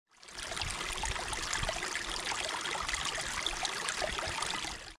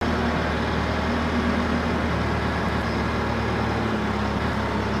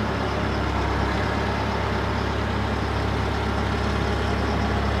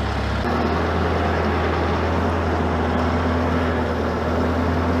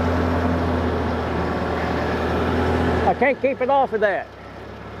can't keep it off of that.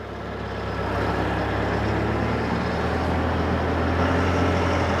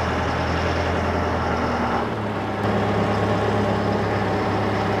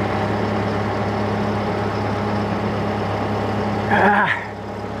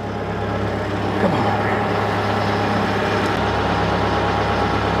 Come on.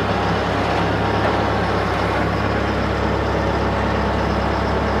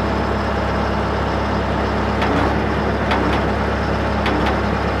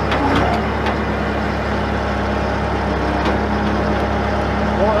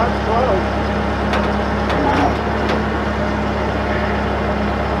 Boy, that's close.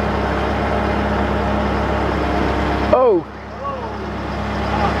 Oh.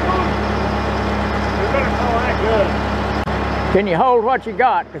 Can you hold what you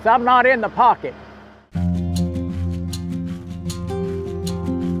got? Because I'm not in the pocket.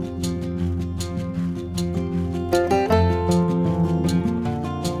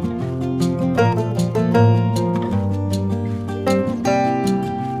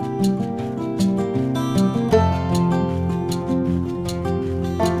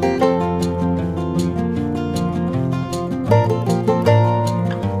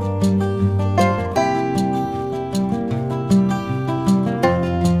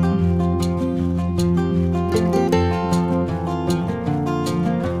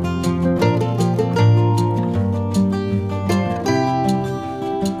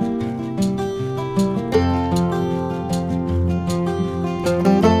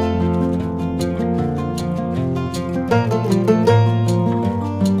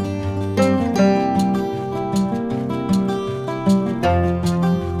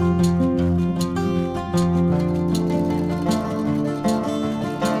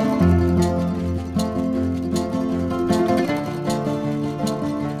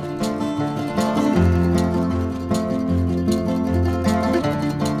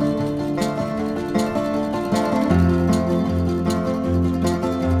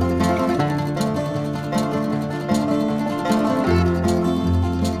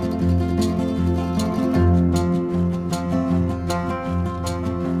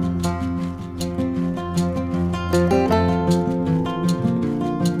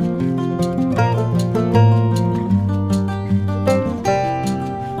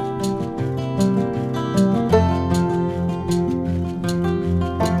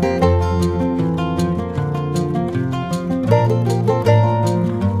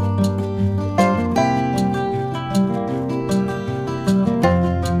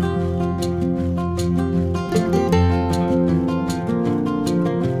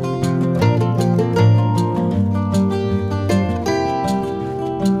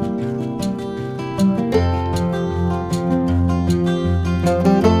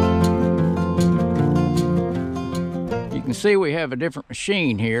 See, we have a different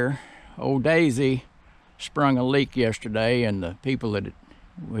machine here. Old Daisy sprung a leak yesterday, and the people that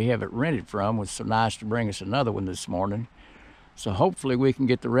we have it rented from was so nice to bring us another one this morning. So hopefully we can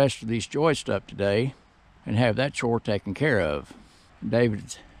get the rest of these joists up today and have that chore taken care of.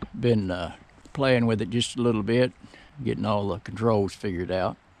 David's been playing with it just a little bit, getting all the controls figured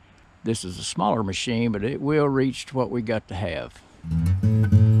out. This is a smaller machine, but it will reach what we got to have.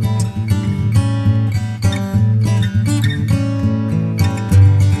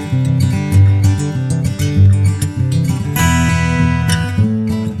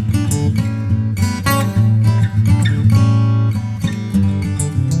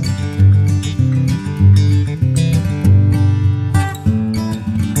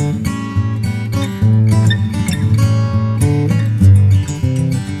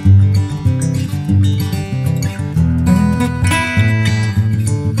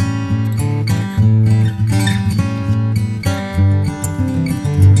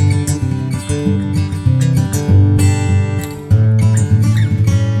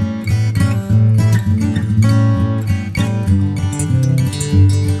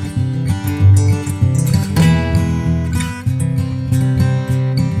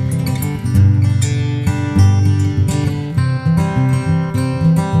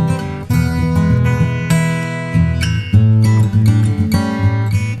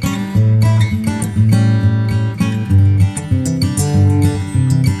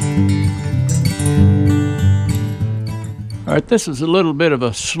 All right, this is a little bit of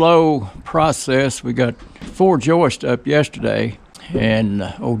a slow process. We got 4 joists up yesterday,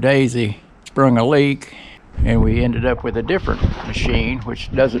 and old Daisy sprung a leak, and we ended up with a different machine,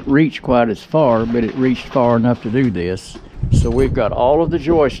 which doesn't reach quite as far, but it reached far enough to do this. So we've got all of the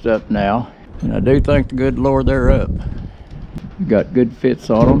joists up now, and I do thank the good Lord they're up. We've got good fits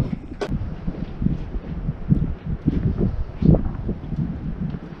on them.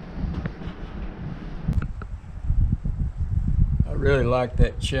 like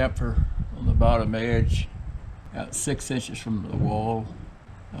that chamfer on the bottom edge, about 6 inches from the wall.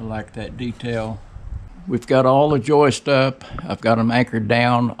 I like that detail. We've got all the joists up. I've got them anchored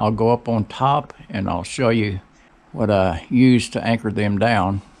down. I'll go up on top and I'll show you what I used to anchor them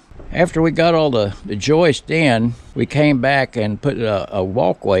down. After we got all the joist in, we came back and put a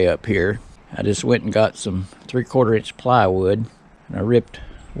walkway up here. I just went and got some 3/4 inch plywood, and I ripped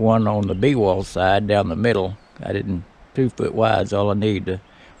one on the B-wall side down the middle. I didn't, 2 foot wide's all I need to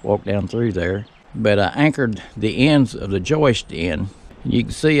walk down through there. But I anchored the ends of the joist in. You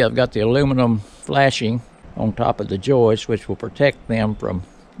can see I've got the aluminum flashing on top of the joist, which will protect them from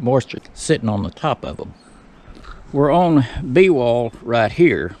moisture sitting on the top of them. We're on B-wall right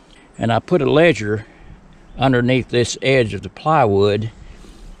here, and I put a ledger underneath this edge of the plywood.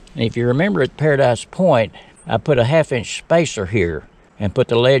 And if you remember at Paradise Point, I put a 1/2 inch spacer here and put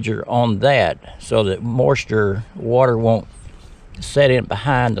the ledger on that so that moisture, water won't set in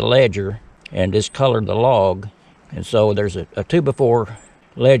behind the ledger and discolor the log. And so there's a 2x4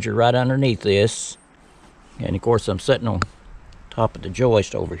 ledger right underneath this. And of course I'm sitting on top of the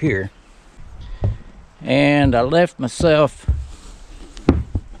joist over here. And I left myself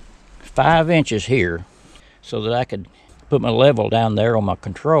 5 inches here so that I could put my level down there on my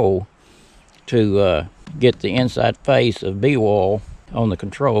control to get the inside face of B-wall on the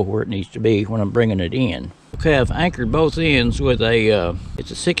control where it needs to be when I'm bringing it in. Okay, I've anchored both ends with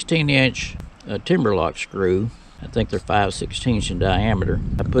it's a 16 inch timber lock screw. I think they're 5/16 in diameter.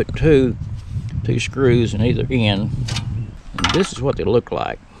 I put two screws in either end, and this is what they look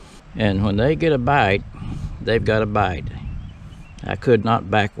like. And when they get a bite, they've got a bite. I could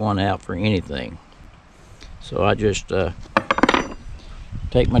not back one out for anything. So I just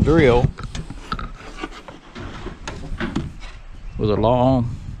take my drill with a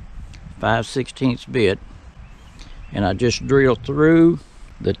long 5/16 bit, and I just drill through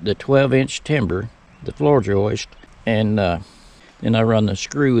the 12 inch timber, the floor joist, and then I run the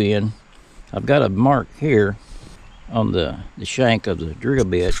screw in. I've got a mark here on the shank of the drill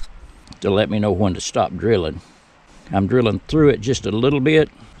bit to let me know when to stop drilling. I'm drilling through it just a little bit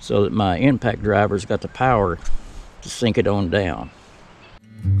so that my impact driver's got the power to sink it on down.